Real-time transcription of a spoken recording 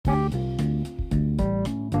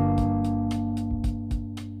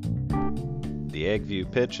The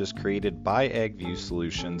AgView pitch is created by AgView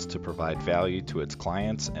Solutions to provide value to its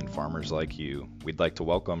clients and farmers like you. We'd like to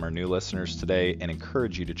welcome our new listeners today and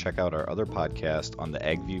encourage you to check out our other podcast on the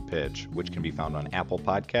AgView pitch, which can be found on Apple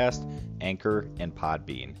Podcast, Anchor, and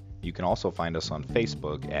Podbean. You can also find us on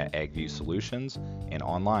Facebook at AgView Solutions and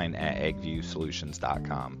online at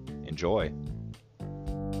agviewsolutions.com. Enjoy.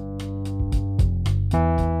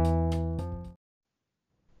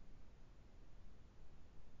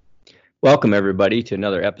 Welcome, everybody, to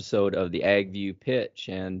another episode of the AgView Pitch.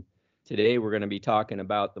 And today we're going to be talking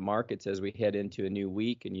about the markets as we head into a new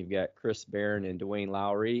week. And you've got Chris Barron and Dwayne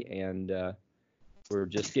Lowry. And we're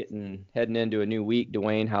just heading into a new week.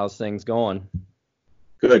 Dwayne, how's things going?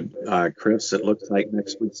 Good, Chris. It looks like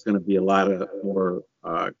next week's going to be a lot of more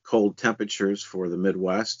cold temperatures for the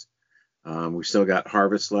Midwest. We still got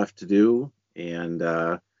harvest left to do, and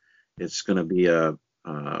it's going to be a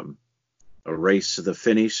race to the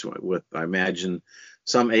finish with, I imagine,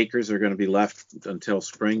 some acres are going to be left until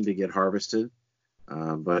spring to get harvested.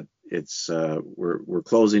 But it's we're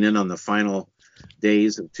closing in on the final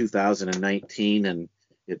days of 2019, and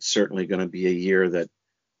it's certainly going to be a year that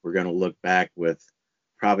we're going to look back with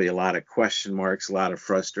probably a lot of question marks, a lot of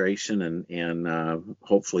frustration, and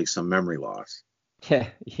hopefully some memory loss.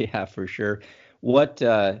 Yeah, for sure. What,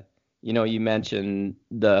 you mentioned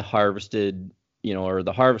the harvested, or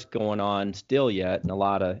the harvest going on still yet in a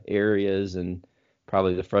lot of areas, and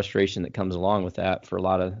probably the frustration that comes along with that for a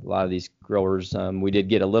lot of these growers. We did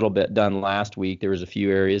get a little bit done last week. There was a few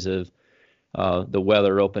areas of the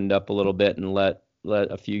weather opened up a little bit and let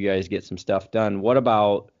a few guys get some stuff done. What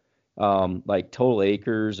about like total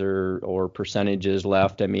acres or percentages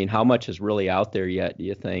left? I mean, how much is really out there yet, do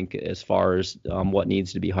you think, as far as what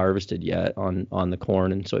needs to be harvested yet on the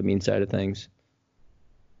corn and soybean side of things?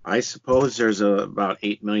 I suppose there's about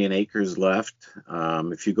 8 million acres left.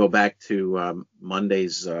 If you go back to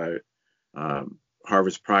Monday's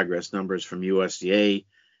harvest progress numbers from USDA,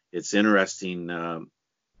 it's interesting.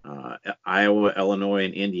 Iowa, Illinois,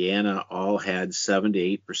 and Indiana all had 7 to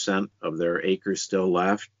 8% of their acres still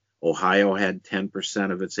left. Ohio had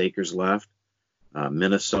 10% of its acres left.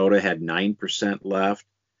 Minnesota had 9% left.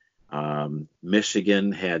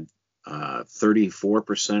 Michigan had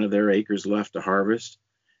 34% of their acres left to harvest.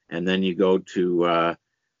 And then you go to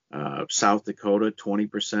South Dakota,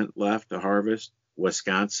 20% left to harvest.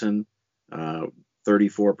 Wisconsin,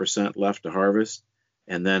 34% left to harvest.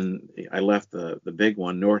 And then I left the big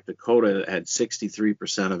one. North Dakota had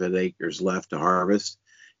 63% of its acres left to harvest.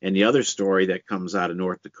 And the other story that comes out of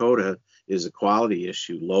North Dakota is a quality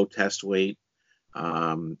issue, low test weight,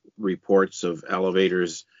 reports of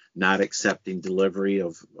elevators not accepting delivery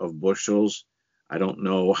of bushels. I don't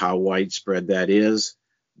know how widespread that is,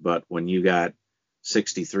 but when you got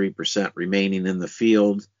 63% remaining in the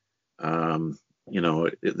field,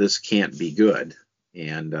 this can't be good.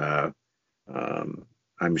 And I'm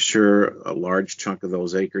sure a large chunk of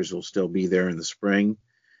those acres will still be there in the spring.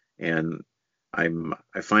 And I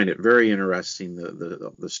find it very interesting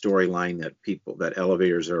the storyline that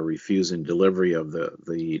elevators are refusing delivery of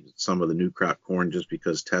some of the new crop corn just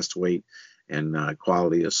because test weight and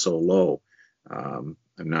quality is so low. I'm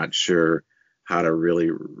not sure how to really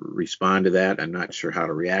respond to that. I'm not sure how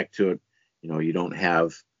to react to it. You don't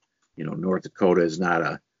have, North Dakota is not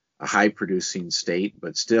a high producing state,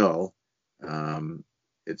 but still,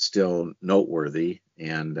 it's still noteworthy.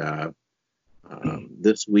 And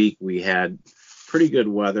this week we had pretty good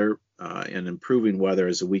weather and improving weather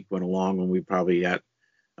as the week went along, when we probably got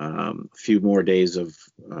a few more days of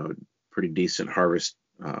pretty decent harvest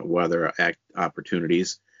weather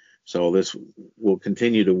opportunities. So this will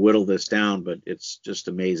continue to whittle this down, but it's just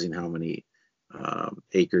amazing how many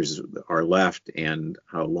acres are left and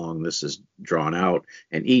how long this is drawn out.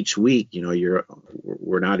 And each week,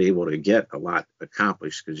 we're not able to get a lot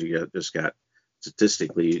accomplished because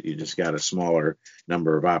statistically, you just got a smaller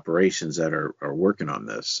number of operations that are working on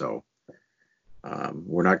this. So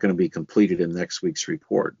we're not going to be completed in next week's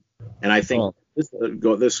report. And I think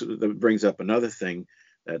this brings up another thing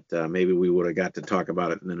that maybe we would have got to talk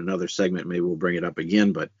about it in another segment. Maybe we'll bring it up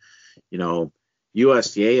again. But,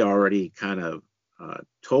 USDA already kind of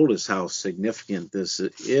told us how significant this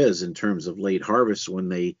is in terms of late harvest when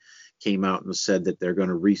they came out and said that they're going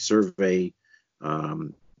to resurvey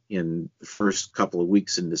in the first couple of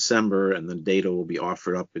weeks in December, and the data will be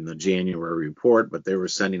offered up in the January report. But they were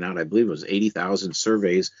sending out, I believe it was 80,000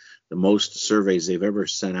 surveys, the most surveys they've ever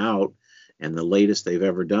sent out, and the latest they've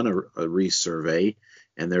ever done a resurvey.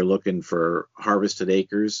 And they're looking for harvested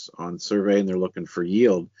acres on survey, and they're looking for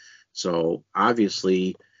yield. So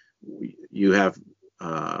obviously you have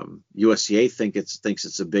USDA thinks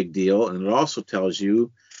it's a big deal, and it also tells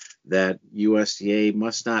you that USDA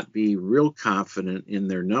must not be real confident in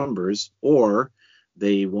their numbers, or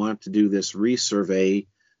they want to do this resurvey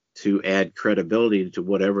to add credibility to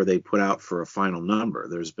whatever they put out for a final number.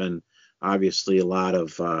 There's been obviously a lot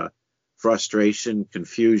of frustration,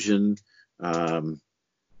 confusion,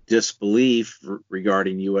 disbelief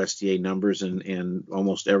regarding USDA numbers and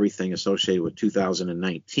almost everything associated with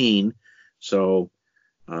 2019. So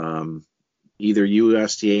either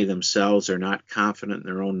USDA themselves are not confident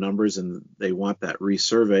in their own numbers and they want that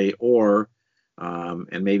resurvey, or,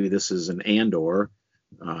 and maybe this is an and/or,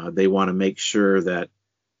 they want to make sure that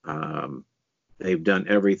they've done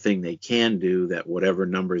everything they can do, that whatever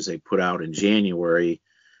numbers they put out in January,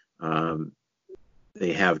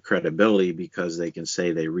 they have credibility because they can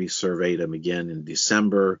say they resurveyed them again in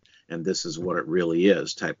December and this is what it really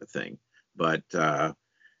is, type of thing. But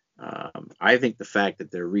I think the fact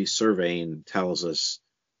that they're resurveying tells us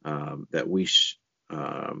that we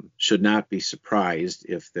should not be surprised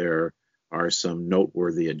if there are some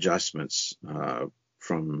noteworthy adjustments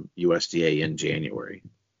from USDA in January.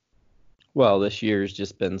 Well, this year's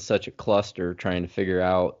just been such a cluster trying to figure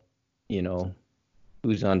out,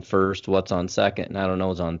 who's on first, what's on second, and I don't know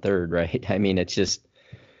who's on third, right? I mean, it's just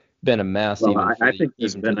been a mess. Well, I think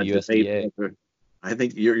there's been a debate. I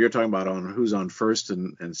think you're talking about on who's on first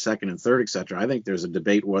and second and third, et cetera. I think there's a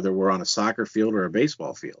debate whether we're on a soccer field or a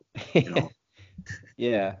baseball field.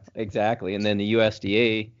 Yeah, exactly. And then the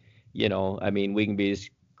USDA, I mean, we can be as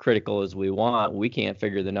critical as we want. We can't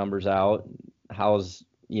figure the numbers out. How's,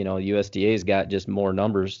 USDA's got just more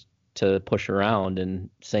numbers to push around and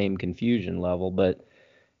same confusion level. But,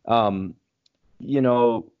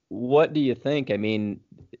 what do you think? I mean,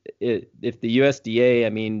 if the USDA, I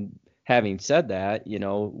mean, having said that,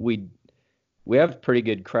 we have pretty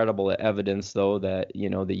good credible evidence, though, that,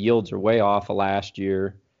 the yields are way off of last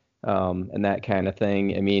year and that kind of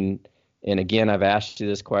thing. I mean, and again, I've asked you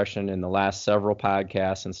this question in the last several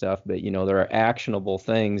podcasts and stuff, but, there are actionable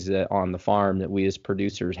things that on the farm that we as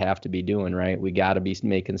producers have to be doing, right? We got to be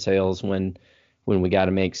making sales when we got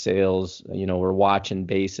to make sales. We're watching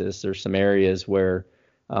basis. There's some areas where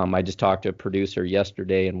I just talked to a producer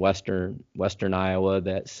yesterday in western Iowa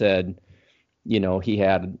that said, he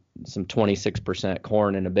had some 26%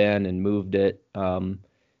 corn in a bin and moved it.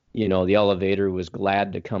 The elevator was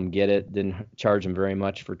glad to come get it, didn't charge him very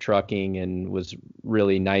much for trucking, and was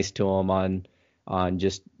really nice to him on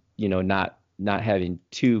just, not having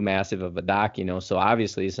too massive of a dock, So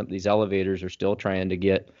obviously some of these elevators are still trying to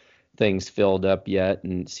get things filled up yet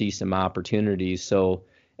and see some opportunities. So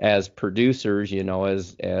as producers,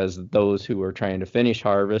 as those who are trying to finish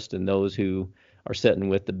harvest and those who are sitting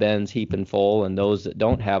with the bins heaping full and those that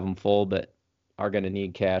don't have them full but are going to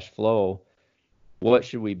need cash flow, what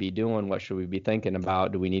should we be doing? What should we be thinking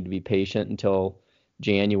about? Do we need to be patient until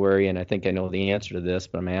January? And I think I know the answer to this,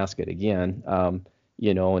 but I'm going to ask it again,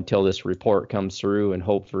 until this report comes through and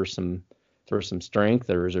hope for some strength,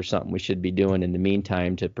 or is there something we should be doing in the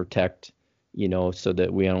meantime to protect, so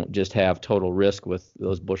that we don't just have total risk with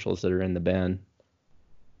those bushels that are in the bin?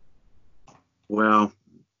 Well,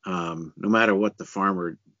 no matter what the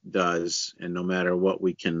farmer does and no matter what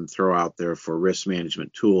we can throw out there for risk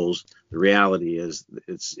management tools, the reality is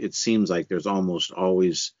it seems like there's almost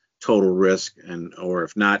always total risk, or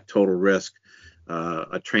if not total risk,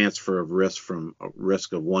 a transfer of risk from a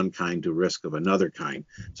risk of one kind to risk of another kind.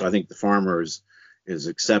 So I think the farmer is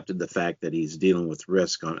accepted the fact that he's dealing with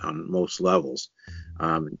risk on most levels.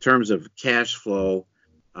 In terms of cash flow,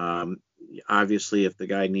 obviously if the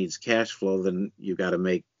guy needs cash flow, then you've got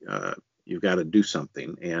to do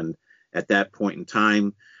something. And at that point in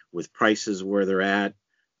time, with prices where they're at,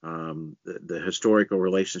 the historical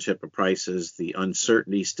relationship of prices, the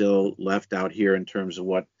uncertainty still left out here in terms of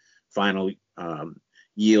what final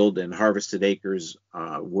yield and harvested acres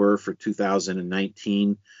were for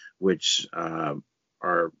 2019, which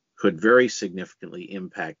could very significantly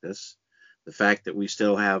impact us. The fact that we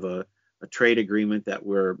still have a trade agreement that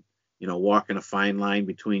we're walking a fine line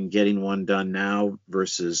between getting one done now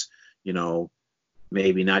versus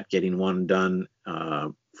maybe not getting one done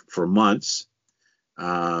for months,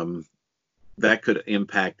 that could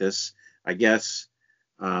impact us. I guess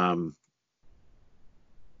I'll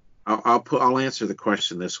answer the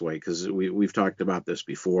question this way, because we've talked about this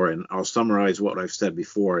before, and I'll summarize what I've said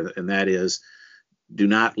before, and that is, do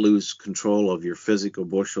not lose control of your physical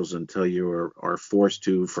bushels until you are forced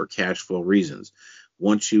to for cash flow reasons.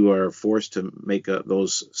 Once you are forced to make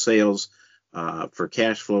those sales for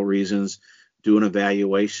cash flow reasons, do an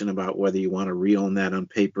evaluation about whether you want to re-own that on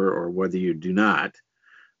paper or whether you do not.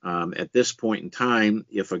 At this point in time,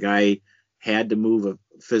 if a guy had to move a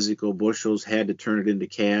physical bushels, had to turn it into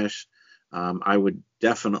cash, I would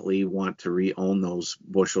definitely want to re-own those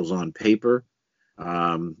bushels on paper.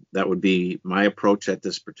 That would be my approach at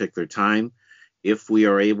this particular time. If we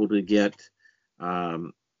are able to get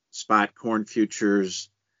spot corn futures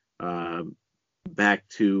back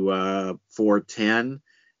to 410,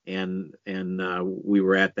 and we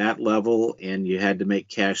were at that level, and you had to make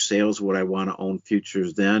cash sales, would I want to own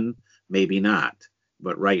futures then? Maybe not,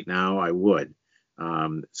 but right now I would.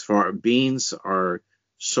 As far beans are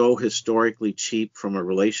so historically cheap from a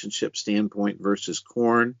relationship standpoint versus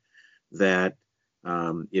corn that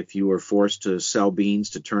if you were forced to sell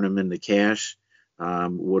beans to turn them into cash,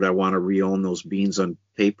 would I want to re-own those beans on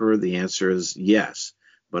paper? The answer is yes,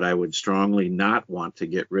 but I would strongly not want to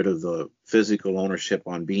get rid of the physical ownership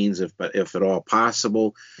on beans if at all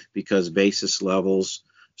possible, because basis levels,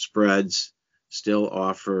 spreads still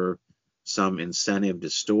offer some incentive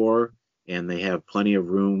to store, and they have plenty of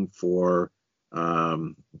room for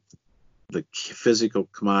the physical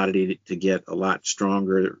commodity to get a lot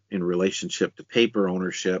stronger in relationship to paper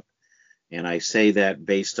ownership. And I say that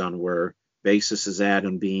based on where basis is at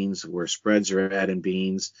in beans, where spreads are at in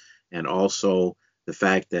beans, and also the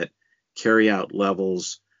fact that carryout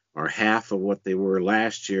levels are half of what they were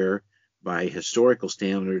last year. By historical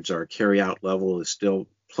standards, our carryout level is still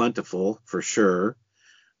plentiful for sure,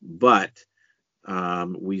 but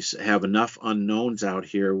we have enough unknowns out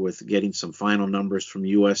here with getting some final numbers from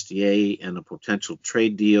USDA and a potential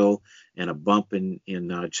trade deal and a bump in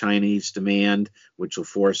Chinese demand, which will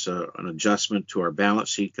force an adjustment to our balance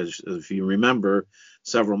sheet. Because if you remember,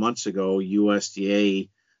 several months ago, USDA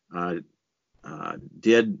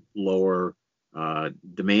did lower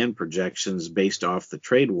demand projections based off the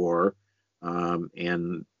trade war.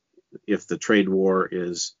 And if the trade war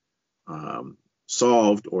is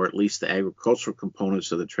solved, or at least the agricultural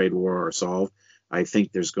components of the trade war are solved, I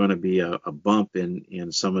think there's going to be a bump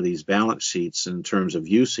in some of these balance sheets in terms of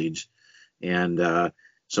usage. And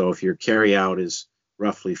so if your carryout is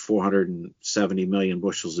roughly 470 million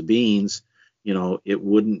bushels of beans, it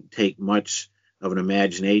wouldn't take much of an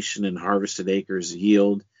imagination and harvested acres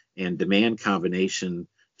yield and demand combination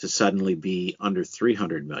to suddenly be under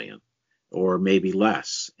 300 million or maybe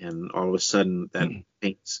less. And all of a sudden that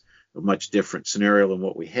paints a much different scenario than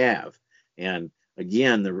what we have. And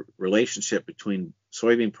again, the relationship between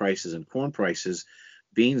soybean prices and corn prices,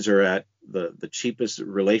 beans are at the cheapest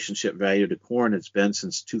relationship value to corn it's been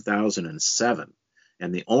since 2007.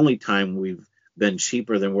 And the only time we've been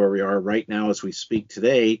cheaper than where we are right now as we speak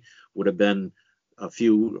today would have been a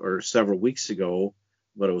few or several weeks ago,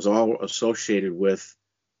 but it was all associated with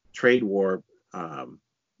trade war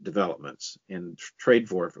developments and trade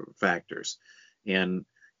war factors. And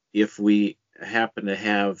if we happen to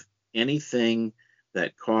have anything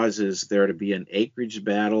that causes there to be an acreage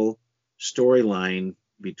battle storyline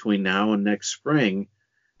between now and next spring,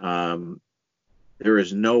 there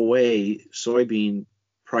is no way soybean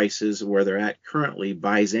prices where they're at currently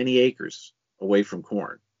buys any acres away from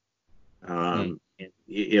corn.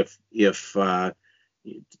 If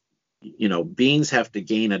beans have to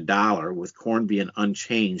gain $1 with corn being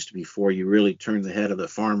unchanged before you really turn the head of the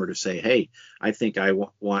farmer to say, hey, I think I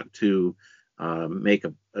want to make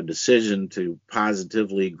a decision to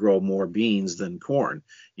positively grow more beans than corn,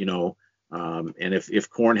 and if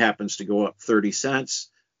corn happens to go up 30 cents,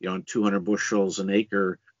 on 200 bushels an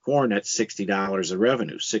acre corn, that's $60 of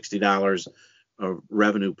revenue. $60 of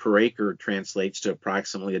revenue per acre translates to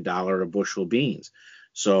approximately $1 a bushel of beans.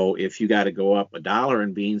 So if you got to go up $1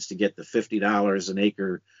 in beans to get the $50 an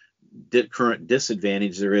acre current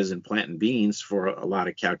disadvantage there is in planting beans for a lot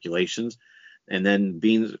of calculations, and then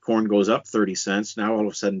corn goes up 30 cents, now all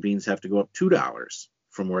of a sudden beans have to go up $2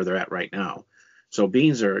 from where they're at right now. So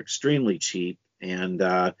beans are extremely cheap, and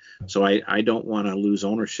so I don't want to lose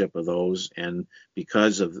ownership of those. And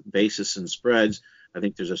because of basis and spreads, I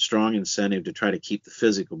think there's a strong incentive to try to keep the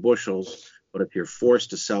physical bushels. But if you're forced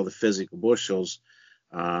to sell the physical bushels,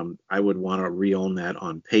 I would want to re-own that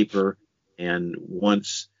on paper. And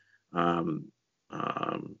once corn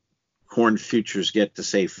futures get to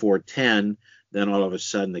say 410, then all of a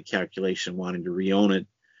sudden the calculation wanting to re-own it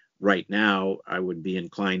right now, I would be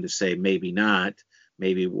inclined to say maybe not.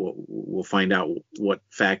 Maybe we'll find out what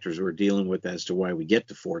factors we're dealing with as to why we get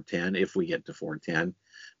to 410, if we get to 410.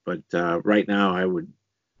 But right now, I would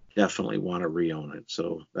definitely want to re-own it.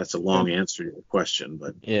 So that's a long answer to your question.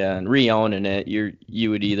 But yeah, and re-owning it, you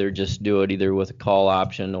would either just do it either with a call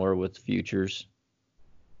option or with futures.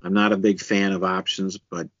 I'm not a big fan of options,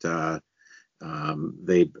 but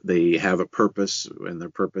They have a purpose, and their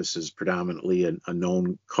purpose is predominantly a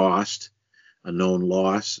known cost, a known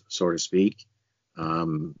loss, so to speak.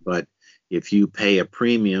 But if you pay a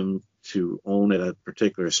premium to own at a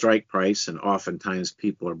particular strike price, and oftentimes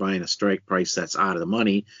people are buying a strike price that's out of the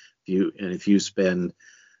money, if you spend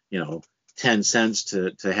 10 cents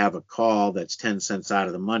to have a call that's 10 cents out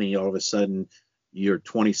of the money, all of a sudden you're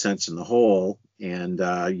 20 cents in the hole, and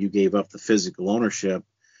you gave up the physical ownership.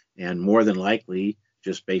 And more than likely,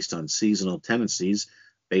 just based on seasonal tendencies,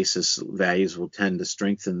 basis values will tend to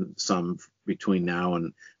strengthen some between now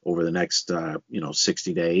and over the next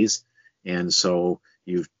 60 days. And so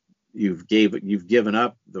you've given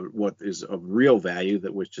up what is of real value,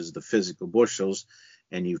 which is the physical bushels,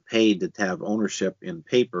 and you've paid to have ownership in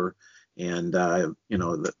paper. And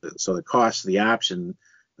so the cost of the option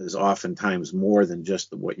is oftentimes more than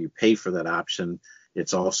just what you pay for that option.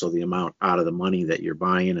 It's also the amount out of the money that you're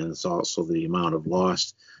buying, and it's also the amount of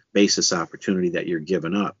lost basis opportunity that you're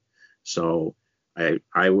giving up. So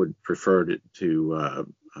I would prefer to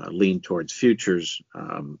lean towards futures,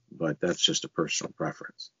 but that's just a personal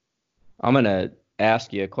preference. I'm going to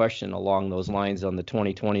ask you a question along those lines on the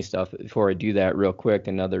 2020 stuff. Before I do that, real quick,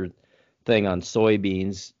 another thing on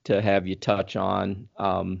soybeans to have you touch on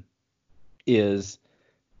is,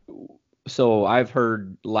 so I've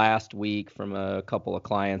heard last week from a couple of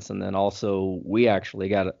clients, and then also we actually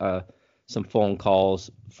got some phone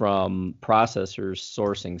calls from processors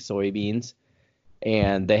sourcing soybeans,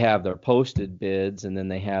 and they have their posted bids, and then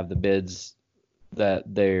they have the bids that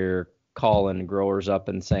they're calling growers up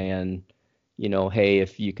and saying, hey,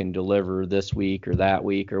 if you can deliver this week or that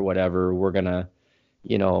week or whatever, we're going to,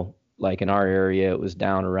 like in our area, it was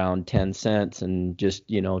down around 10 cents. And just,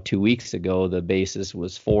 2 weeks ago, the basis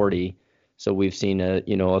was 40. So we've seen a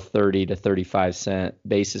 30 to 35 cent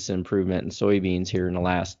basis improvement in soybeans here in the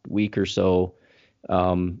last week or so,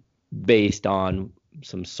 based on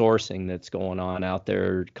some sourcing that's going on out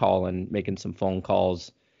there, making some phone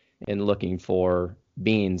calls and looking for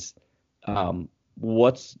beans. Have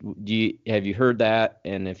you heard that?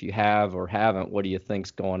 And if you have or haven't, what do you think's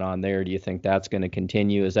going on there? Do you think that's going to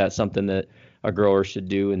continue? Is that something that a grower should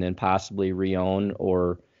do and then possibly re-own,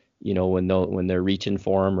 or when they're reaching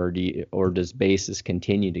for them, or does basis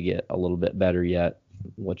continue to get a little bit better yet?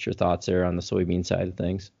 What's your thoughts there on the soybean side of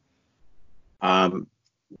things?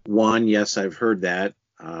 One, yes, I've heard that.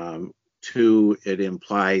 Two, it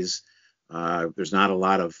implies there's not a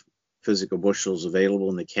lot of physical bushels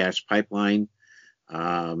available in the cash pipeline.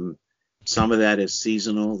 Some of that is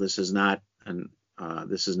seasonal. This is not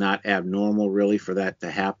abnormal, really, for that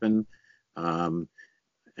to happen.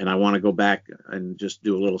 And I want to go back and just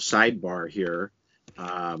do a little sidebar here.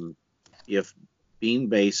 If bean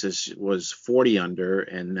basis was 40 under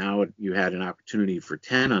and now you had an opportunity for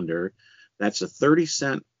 10 under, that's a 30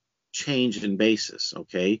 cent change in basis,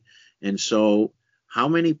 okay? And so how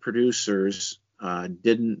many producers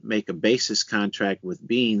didn't make a basis contract with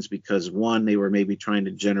beans because, one, they were maybe trying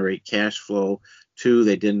to generate cash flow, two,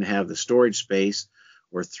 they didn't have the storage space,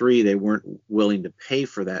 or three, they weren't willing to pay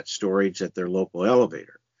for that storage at their local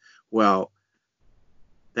elevator? Well,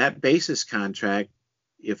 that basis contract,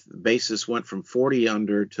 if the basis went from 40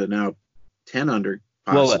 under to now 10 under,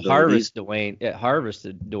 well, at harvest,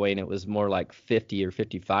 Dwayne, it was more like 50 or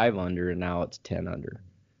 55 under, and now it's 10 under.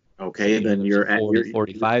 Okay, so then you're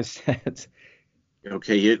 45 cents.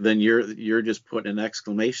 Okay, then you're just putting an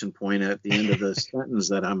exclamation point at the end of the sentence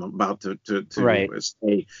that I'm about to right.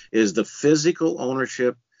 say. Is the physical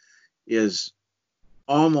ownership is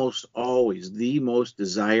almost always the most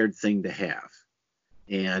desired thing to have,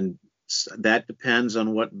 and that depends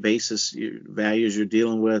on what basis values you're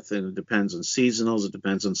dealing with, and it depends on seasonals, it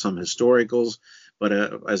depends on some historicals, but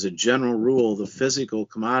as a general rule, the physical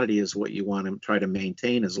commodity is what you want to try to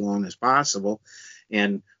maintain as long as possible.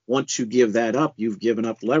 And once you give that up, you've given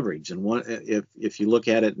up leverage. And if you look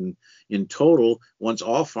at it in total, once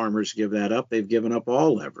all farmers give that up, they've given up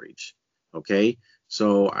all leverage. Okay,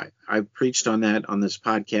 so I've preached on that on this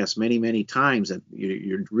podcast many, many times, that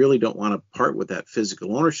you really don't want to part with that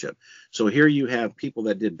physical ownership. So here you have people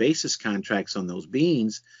that did basis contracts on those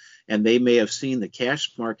beans, and they may have seen the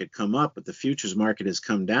cash market come up, but the futures market has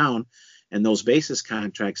come down, and those basis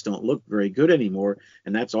contracts don't look very good anymore.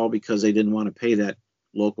 And that's all because they didn't want to pay that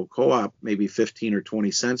local co-op maybe 15 or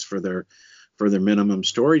 20 cents for their minimum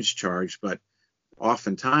storage charge. But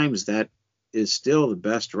oftentimes that is still the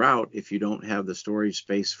best route if you don't have the storage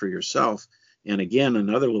space for yourself. And again,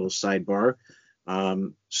 another little sidebar,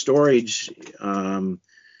 storage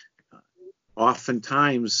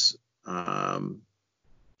oftentimes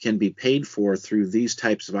can be paid for through these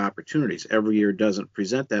types of opportunities. Every year doesn't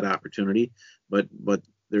present that opportunity, but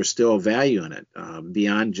there's still value in it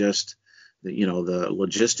beyond just the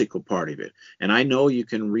logistical part of it. And I know you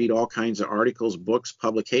can read all kinds of articles, books,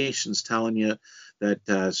 publications telling you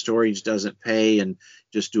that storage doesn't pay and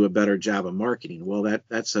just do a better job of marketing. Well,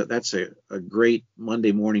 that's a great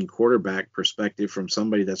Monday morning quarterback perspective from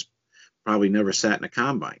somebody that's probably never sat in a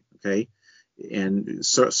combine. Okay. And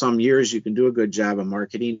so some years you can do a good job of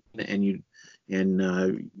marketing and you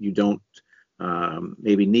don't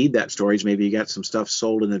maybe need that storage. Maybe you got some stuff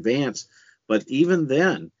sold in advance. But even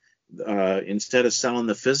then, instead of selling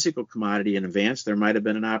the physical commodity in advance, there might have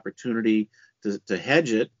been an opportunity to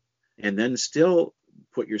hedge it and then still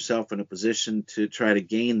put yourself in a position to try to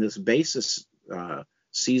gain this basis,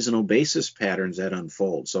 seasonal basis patterns that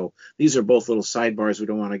unfold. So these are both little sidebars. We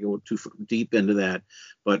don't want to go too deep into that,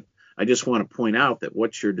 but I just want to point out that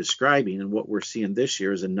what you're describing and what we're seeing this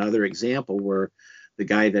year is another example where the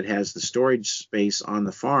guy that has the storage space on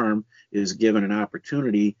the farm is given an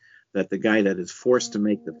opportunity that the guy that is forced to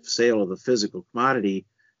make the sale of the physical commodity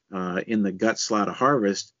in the gut slot of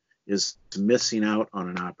harvest is missing out on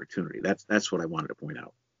an opportunity. That's what I wanted to point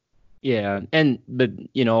out. Yeah, but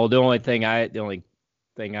the only thing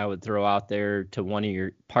I would throw out there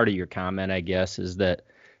to part of your comment, I guess, is that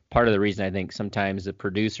part of the reason I think sometimes the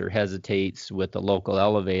producer hesitates with the local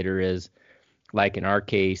elevator is, like in our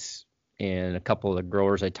case, and a couple of the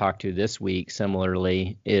growers I talked to this week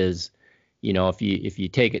similarly, is if you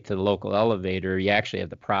take it to the local elevator, you actually have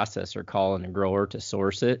the processor calling the grower to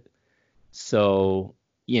source it. So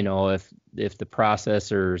if the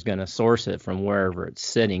processor is going to source it from wherever it's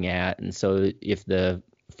sitting at, and so if the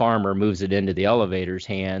farmer moves it into the elevator's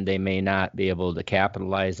hand, they may not be able to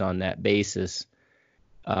capitalize on that basis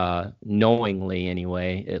knowingly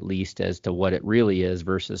anyway, at least as to what it really is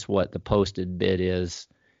versus what the posted bid is.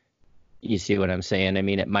 You see what I'm saying? I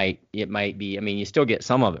mean, it might be, I mean, you still get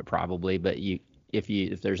some of it probably, but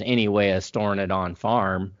if there's any way of storing it on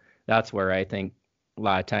farm, that's where I think a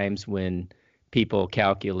lot of times when people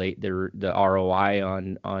calculate the ROI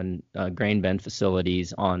on grain bin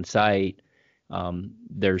facilities on site,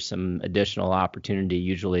 there's some additional opportunity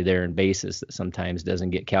usually there in basis that sometimes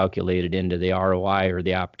doesn't get calculated into the ROI or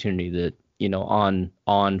the opportunity that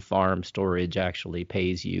on farm storage actually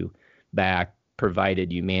pays you back,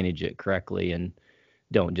 provided you manage it correctly and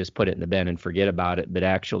don't just put it in the bin and forget about it, but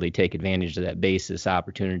actually take advantage of that basis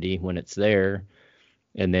opportunity when it's there,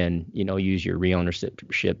 and then use your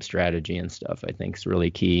reownership strategy and stuff. I think is really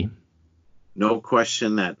key. No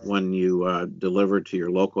question that when you deliver to your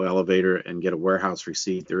local elevator and get a warehouse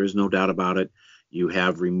receipt, there is no doubt about it. You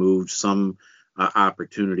have removed some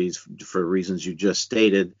opportunities for reasons you just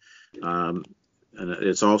stated. And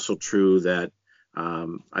it's also true that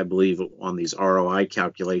I believe on these ROI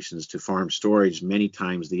calculations to farm storage, many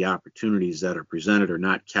times the opportunities that are presented are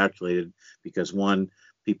not calculated because, one,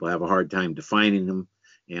 people have a hard time defining them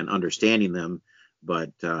and understanding them,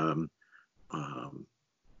 but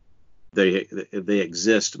they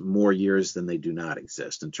exist more years than they do not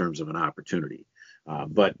exist in terms of an opportunity.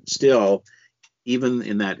 But still, even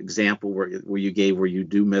in that example where you gave, where you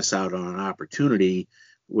do miss out on an opportunity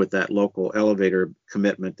with that local elevator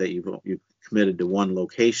commitment that you committed to one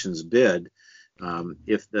location's bid,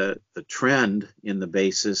 if the trend in the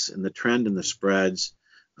basis and the trend in the spreads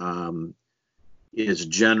is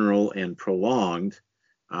general and prolonged,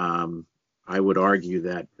 I would argue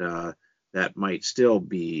that that might still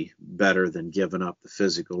be better than giving up the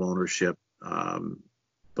physical ownership,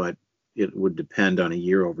 but it would depend on a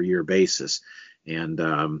year-over-year basis. And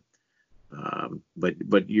but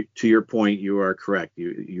to your point, you are correct.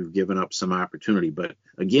 You've given up some opportunity, but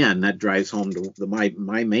again, that drives home to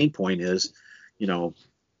my main point is,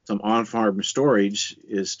 some on-farm storage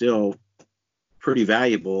is still pretty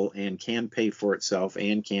valuable and can pay for itself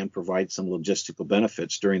and can provide some logistical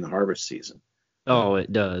benefits during the harvest season. Oh,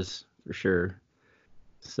 it does for sure.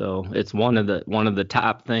 So it's one of the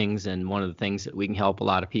top things, and one of the things that we can help a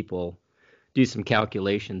lot of people do some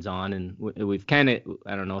calculations on. And we've kind of,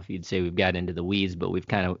 I don't know if you'd say we've got into the weeds, but we've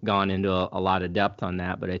kind of gone into a lot of depth on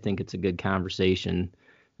that. But I think it's a good conversation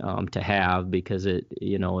to have, because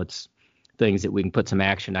it's things that we can put some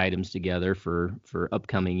action items together for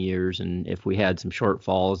upcoming years. And if we had some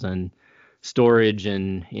shortfalls in storage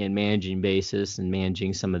and managing basis and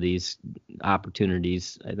managing some of these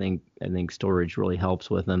opportunities, I think storage really helps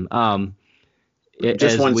with them.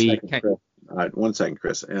 Just one second,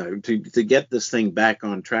 Chris. To get this thing back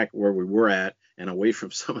on track where we were at and away from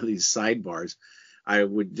some of these sidebars, I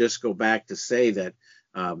would just go back to say that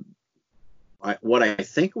what I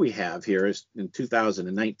think we have here is in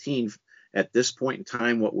 2019, at this point in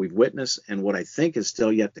time, what we've witnessed and what I think is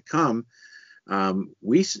still yet to come,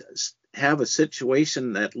 we have a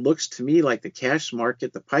situation that looks to me like the cash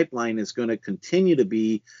market, the pipeline is going to continue to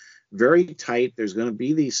be very tight. There's going to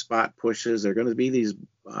be these spot pushes. There are going to be these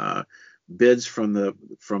bids from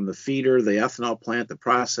the feeder, the ethanol plant, the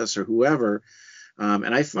processor, whoever.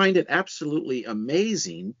 And I find it absolutely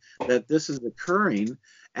amazing that this is occurring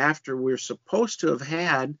after we're supposed to have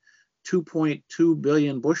had 2.2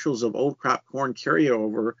 billion bushels of old crop corn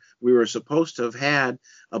carryover. We were supposed to have had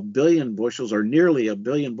 1 billion bushels or nearly 1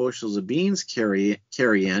 billion bushels of beans carry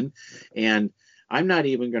in. And I'm not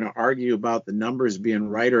even going to argue about the numbers being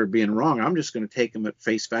right or being wrong. I'm just going to take them at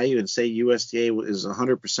face value and say USDA is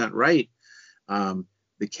 100% right.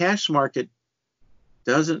 The cash market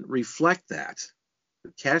doesn't reflect that.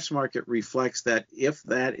 The cash market reflects that if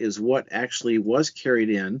that is what actually was carried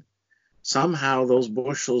in, somehow those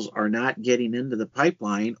bushels are not getting into the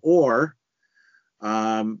pipeline, or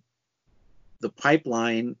the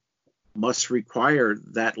pipeline must require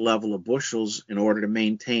that level of bushels in order to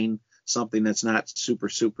maintain something that's not super,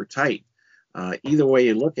 super tight. Either way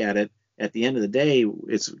you look at it, at the end of the day,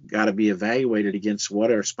 it's got to be evaluated against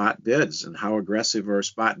what are spot bids and how aggressive are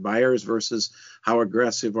spot buyers versus how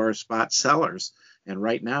aggressive are spot sellers. And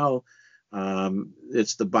right now,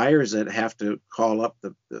 it's the buyers that have to call up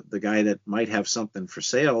the guy that might have something for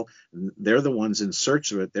sale. They're the ones in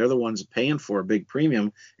search of it. They're the ones paying for a big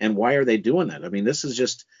premium. And why are they doing that? I mean, this is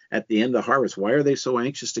just at the end of harvest. Why are they so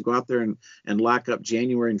anxious to go out there and lock up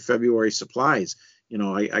January and February supplies? You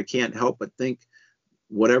know, I can't help but think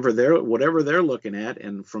whatever they're looking at,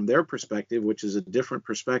 and from their perspective, which is a different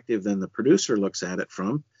perspective than the producer looks at it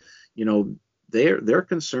from, you know, they're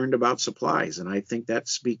concerned about supplies. And I think that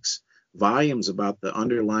speaks volumes about the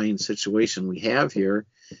underlying situation we have here.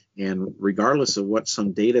 And regardless of what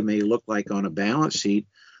some data may look like on a balance sheet,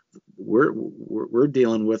 we're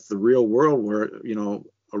dealing with the real world where, you know,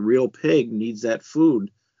 a real pig needs that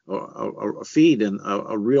food, a feed, and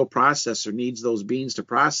a real processor needs those beans to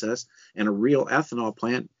process, and a real ethanol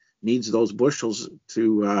plant needs those bushels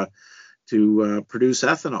to produce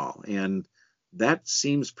ethanol. And that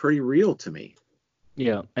seems pretty real to me.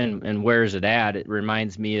 Yeah, and where's it at? It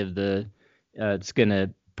reminds me of it's going to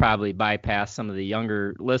probably bypass some of the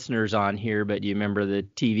younger listeners on here, but you remember the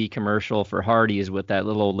TV commercial for Hardee's with that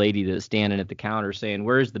little old lady that's standing at the counter saying,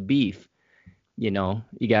 "Where's the beef?" You know,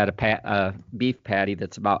 you got a beef patty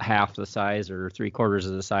that's about half the size or 3/4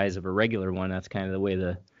 of the size of a regular one. That's kind of the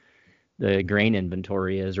way the grain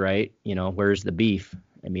inventory is, right? You know, where's the beef?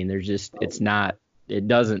 I mean, there's just, it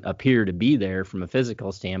doesn't appear to be there from a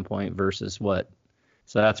physical standpoint versus what.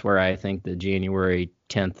 So that's where I think the January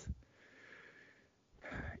 10th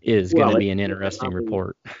is going to be an interesting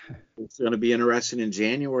report. It's going to be interesting in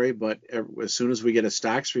January, but as soon as we get a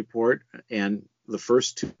stocks report, and the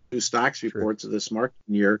first two stocks reports of this market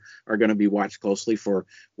year are going to be watched closely for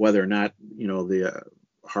whether or not, you know, the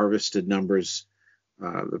harvested numbers,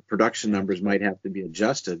 the production numbers might have to be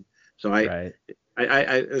adjusted. So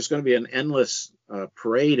there's going to be an endless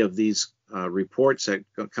parade of these reports that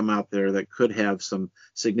come out there that could have some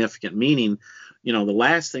significant meaning. You know, the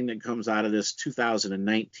last thing that comes out of this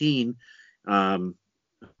 2019,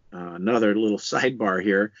 another little sidebar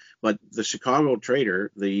here, but the Chicago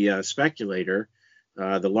trader, the speculator,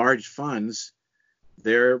 the large funds,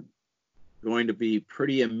 they're going to be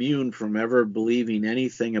pretty immune from ever believing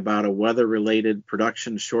anything about a weather-related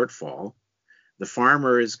production shortfall. The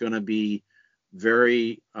farmer is going to be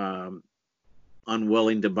very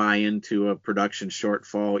unwilling to buy into a production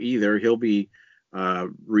shortfall either. He'll be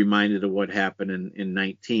reminded of what happened in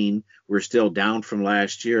 19. We're still down from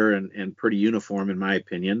last year and pretty uniform in my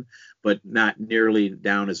opinion, but not nearly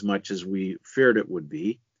down as much as we feared it would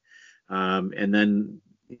be. And then,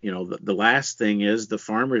 you know, the last thing is the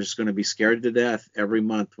farmer is going to be scared to death every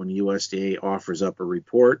month when USDA offers up a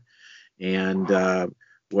report, and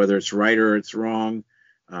whether it's right or it's wrong,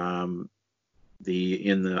 in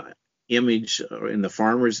the image in the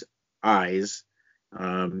farmer's eyes,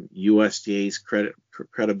 USDA's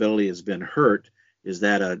credibility has been hurt. Is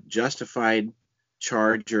that a justified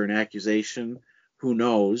charge or an accusation? Who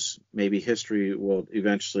knows? Maybe history will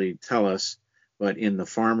eventually tell us. But in the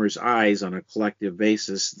farmer's eyes, on a collective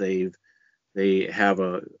basis, they have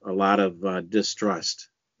a lot of distrust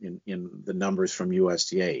in the numbers from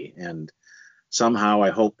USDA. And somehow I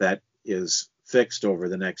hope that is fixed over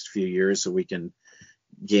the next few years so we can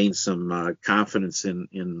gain some confidence in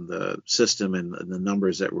the system and the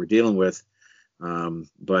numbers that we're dealing with.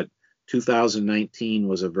 But 2019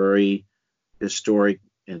 was a very historic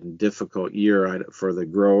and difficult year for the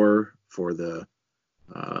grower, for the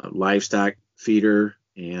livestock feeder,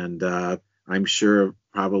 and I'm sure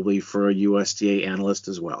probably for a USDA analyst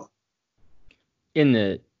as well. In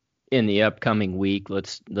the upcoming week,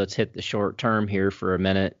 let's hit the short term here for a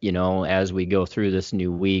minute. As we go through this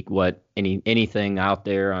new week, anything out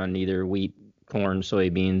there on either wheat, corn,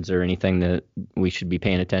 soybeans, or anything that we should be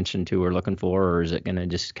paying attention to or looking for, or is it going to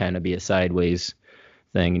just kind of be a sideways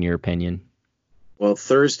thing in your opinion? Well,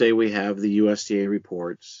 Thursday we have the USDA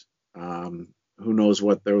reports. Who knows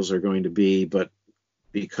what those are going to be, but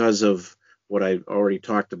because of what I've already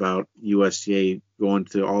talked about, USDA going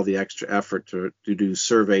to all the extra effort to do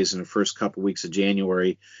surveys in the first couple weeks of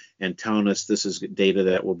January and telling us this is data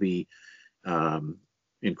that will be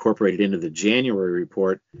incorporated into the January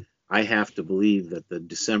report, I have to believe that the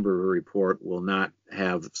December report will not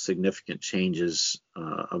have significant changes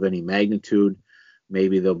of any magnitude.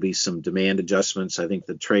 Maybe there'll be some demand adjustments. I think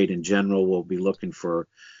the trade in general will be looking for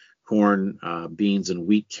corn, beans, and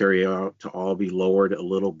wheat carryout to all be lowered a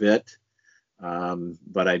little bit.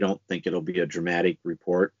 But I don't think it'll be a dramatic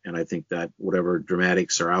report. And I think that whatever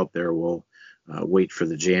dramatics are out there will wait for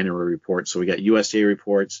the January report. So we got USDA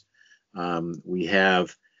reports. We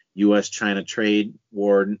have U.S.-China trade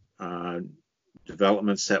war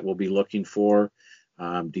developments that we'll be looking for.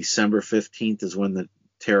 December 15th is when the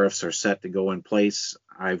tariffs are set to go in place.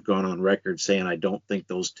 I've gone on record saying I don't think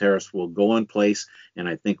those tariffs will go in place, and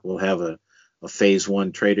I think we'll have a phase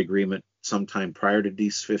one trade agreement sometime prior to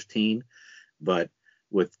December 15. But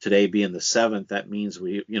with today being the 7th, that means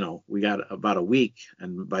we got about a week,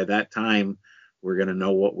 and by that time we're going to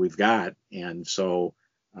know what we've got. And so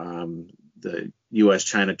the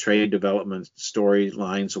U.S.-China trade development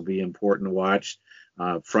storylines will be important to watch.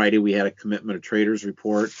 Friday we had a commitment of traders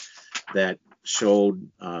report that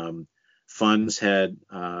showed funds had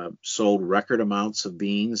sold record amounts of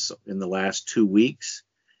beans in the last 2 weeks,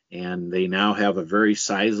 and they now have a very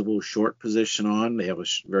sizable short position on. They have a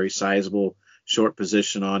very sizable short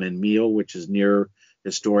position on in meal, which is near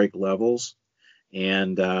historic levels,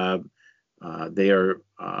 and they are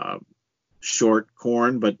short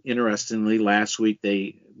corn. But interestingly, last week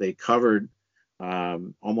they covered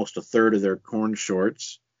almost a third of their corn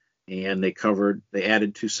shorts, and they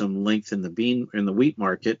added to some length in the wheat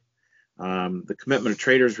market. The commitment of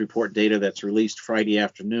traders report data that's released Friday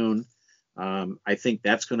afternoon, I think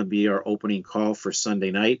that's going to be our opening call for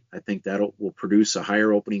Sunday night. I think that will produce a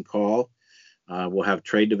higher opening call. We'll have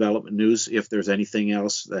trade development news if there's anything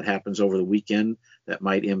else that happens over the weekend that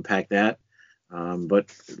might impact that. But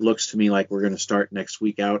it looks to me like we're going to start next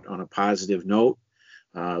week out on a positive note.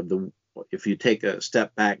 If you take a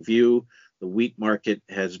step back view, the wheat market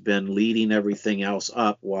has been leading everything else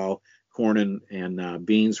up, while corn and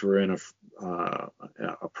beans were in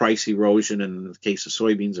a price erosion, and in the case of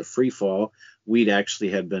soybeans, a free fall. Wheat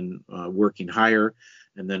actually had been working higher,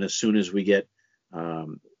 and then as soon as we get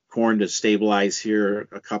corn to stabilize here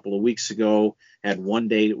a couple of weeks ago, had one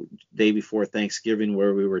day before Thanksgiving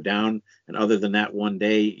where we were down, and other than that one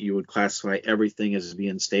day, you would classify everything as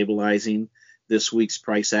being stabilizing. This week's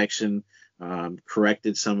price action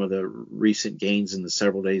corrected some of the recent gains in the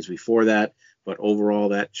several days before that, but overall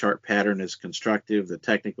that chart pattern is constructive. The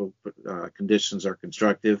technical conditions are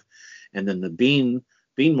constructive, and then the bean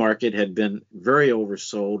market had been very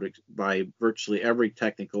oversold by virtually every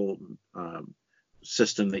technical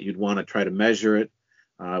system that you'd want to try to measure it.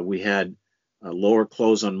 We had a lower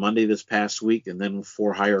close on Monday this past week, and then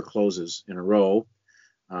 4 higher closes in a row.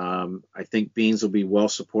 I think beans will be well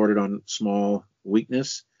supported on small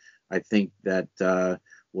weakness. I think that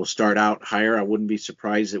we'll start out higher. I wouldn't be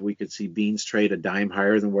surprised that we could see beans trade a dime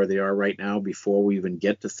higher than where they are right now before we even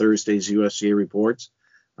get to Thursday's USDA reports.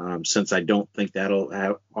 Since I don't think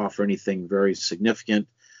that'll offer anything very significant,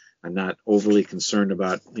 I'm not overly concerned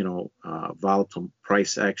about volatile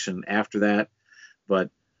price action after that. But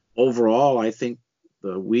overall, I think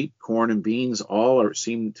the wheat, corn, and beans all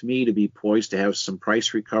seem to me to be poised to have some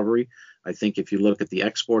price recovery. I think if you look at the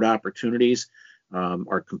export opportunities,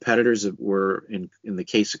 our competitors were, in the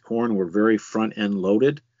case of corn, were very front-end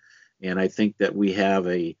loaded. And I think that we have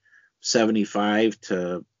a 75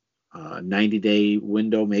 to 90-day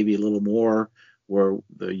window, maybe a little more, where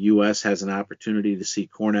the U.S. has an opportunity to see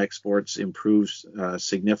corn exports improve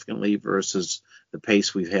significantly versus the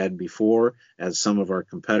pace we've had before, as some of our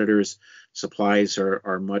competitors' supplies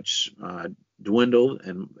are much dwindled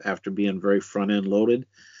and after being very front-end loaded.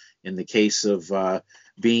 In the case of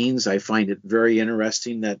beans, I find it very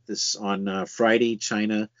interesting that on Friday,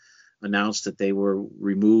 China announced that they will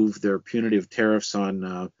remove their punitive tariffs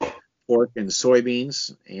on pork and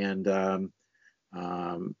soybeans. And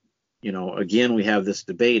again, we have this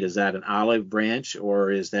debate: is that an olive branch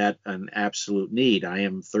or is that an absolute need? I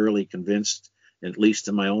am thoroughly convinced at least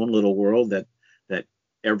in my own little world, that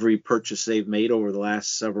every purchase they've made over the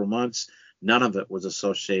last several months, none of it was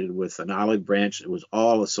associated with an olive branch. It was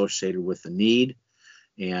all associated with the need.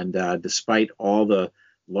 And despite all the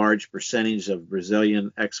large percentage of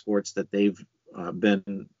Brazilian exports that they've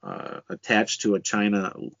been attached to a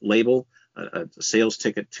China label, a sales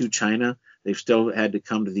ticket to China, they've still had to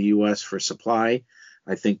come to the U.S. for supply.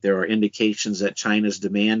 I think there are indications that China's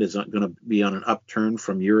demand is going to be on an upturn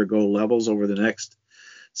from year-ago levels over the next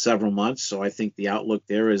several months. So I think the outlook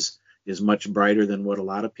there is much brighter than what a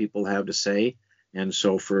lot of people have to say. And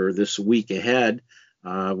so for this week ahead,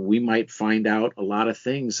 we might find out a lot of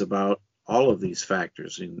things about all of these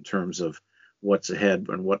factors in terms of what's ahead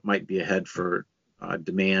and what might be ahead for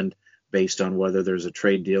demand based on whether there's a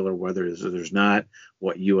trade deal or whether there's not,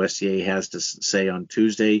 what USDA has to say on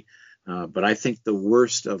Tuesday. But I think the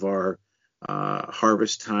worst of our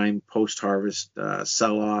harvest time, post-harvest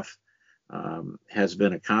sell-off has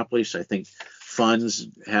been accomplished. I think funds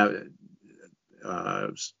have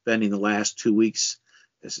spending the last 2 weeks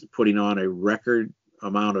putting on a record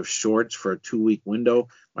amount of shorts for a 2-week window.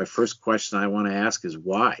 My first question I want to ask is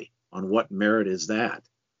why? On what merit is that?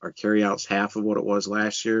 Are carryouts half of what it was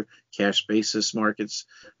last year? Cash basis markets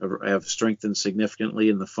have strengthened significantly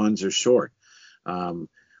and the funds are short.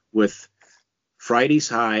 With Friday's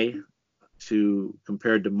high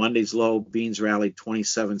compared to Monday's low, beans rallied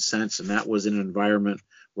 27 cents, and that was in an environment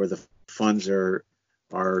where the funds are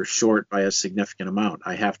short by a significant amount.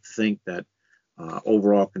 I have to think that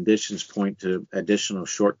overall conditions point to additional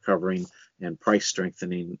short covering and price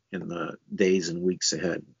strengthening in the days and weeks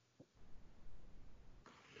ahead.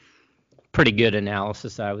 Pretty good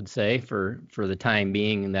analysis, I would say, for the time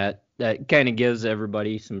being, and that kind of gives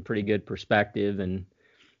everybody some pretty good perspective. And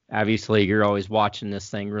obviously, you're always watching this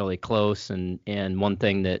thing really close. And one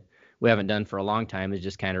thing that we haven't done for a long time is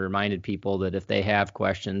just kind of reminded people that if they have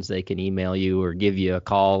questions, they can email you or give you a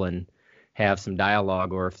call and have some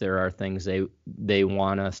dialogue. Or if there are things they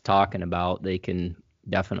want us talking about, they can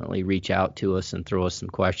definitely reach out to us and throw us some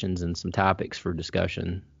questions and some topics for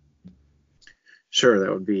discussion. Sure,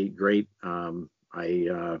 that would be great.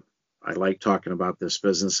 I like talking about this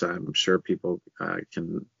business. I'm sure people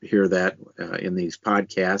can hear that in these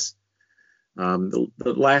podcasts. The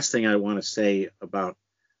last thing I want to say about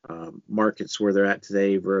markets, where they're at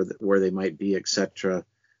today, where they might be, etc.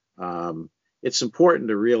 It's important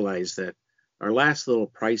to realize that our last little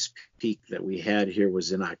price peak that we had here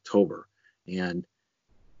was in October. And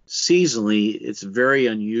seasonally, it's very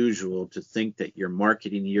unusual to think that your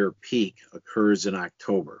marketing year peak occurs in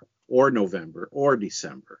October or November or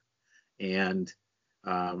December. And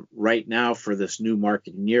right now for this new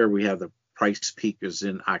marketing year, we have the price peak is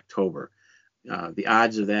in October. The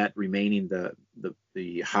odds of that remaining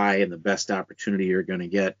the high and the best opportunity you're going to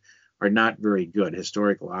get are not very good.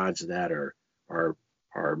 Historical odds of that are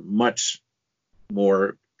much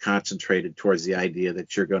more concentrated towards the idea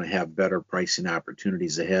that you're going to have better pricing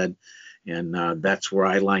opportunities ahead. And that's where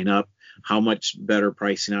I line up. How much better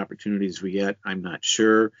pricing opportunities we get, I'm not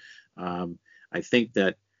sure. I think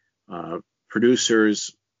that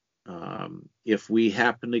producers, if we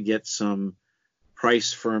happen to get some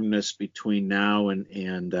price firmness between now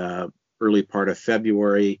and early part of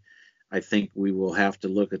February, I think we will have to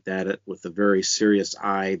look at that with a very serious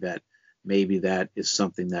eye, that maybe that is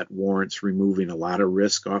something that warrants removing a lot of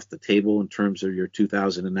risk off the table in terms of your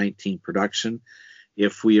 2019 production.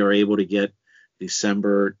 If we are able to get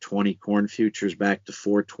December 20 corn futures back to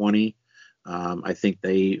 420, I think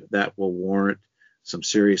that will warrant some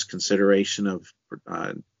serious consideration of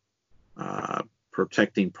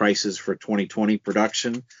protecting prices for 2020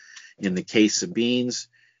 production. In the case of beans,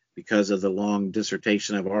 because of the long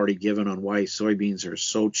dissertation I've already given on why soybeans are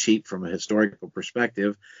so cheap from a historical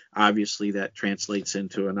perspective, obviously that translates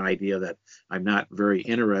into an idea that I'm not very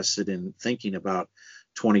interested in thinking about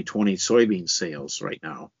 2020 soybean sales right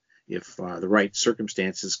now. If the right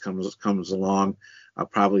circumstances comes along, I'll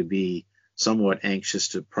probably be somewhat anxious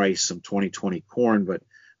to price some 2020 corn, but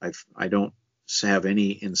I don't have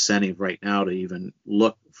any incentive right now to even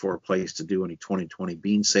look for a place to do any 2020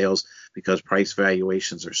 bean sales because price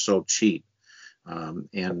valuations are so cheap.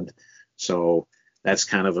 And so that's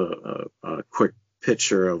kind of a quick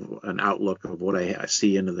picture of an outlook of what I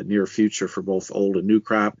see into the near future for both old and new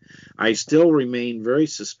crop. I still remain very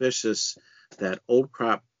suspicious that old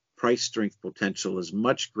crop price strength potential is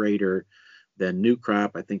much greater than new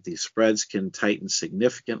crop. I think these spreads can tighten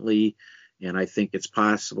significantly, and I think it's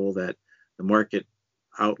possible that the market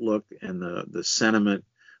outlook and the sentiment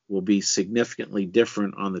will be significantly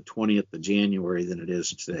different on the 20th of January than it is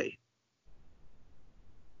today.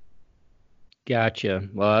 Gotcha.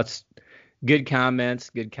 Well, good comments,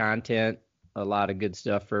 good content, a lot of good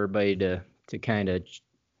stuff for everybody to kind of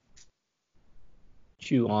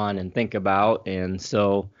chew on and think about. And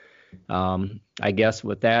so I guess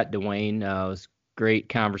with that, Dwayne, it was great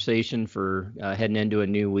conversation for heading into a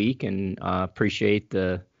new week, and appreciate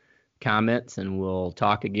the comments, and we'll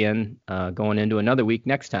talk again going into another week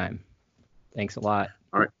next time. Thanks a lot.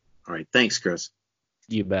 All right. Thanks, Chris.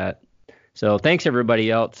 You bet. So thanks everybody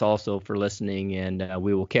else also for listening, and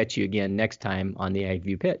we will catch you again next time on the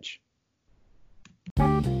AgView Pitch.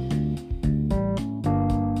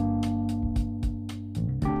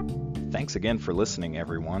 Thanks again for listening,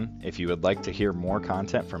 everyone. If you would like to hear more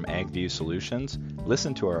content from AgView Solutions,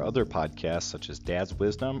 listen to our other podcasts such as Dad's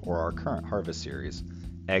Wisdom or our current Harvest series.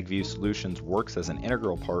 AgView Solutions works as an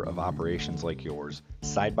integral part of operations like yours,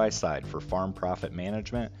 side by side for farm profit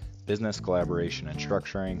management, business collaboration and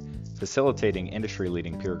structuring, facilitating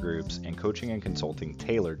industry-leading peer groups, and coaching and consulting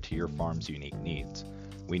tailored to your farm's unique needs.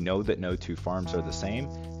 We know that no two farms are the same,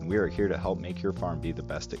 and we are here to help make your farm be the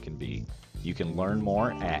best it can be. You can learn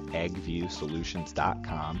more at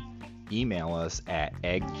agviewsolutions.com, email us at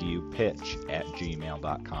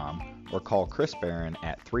agviewpitch@gmail.com, or call Chris Barron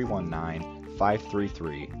at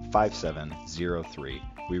 319-533-5703.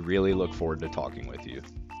 We really look forward to talking with you.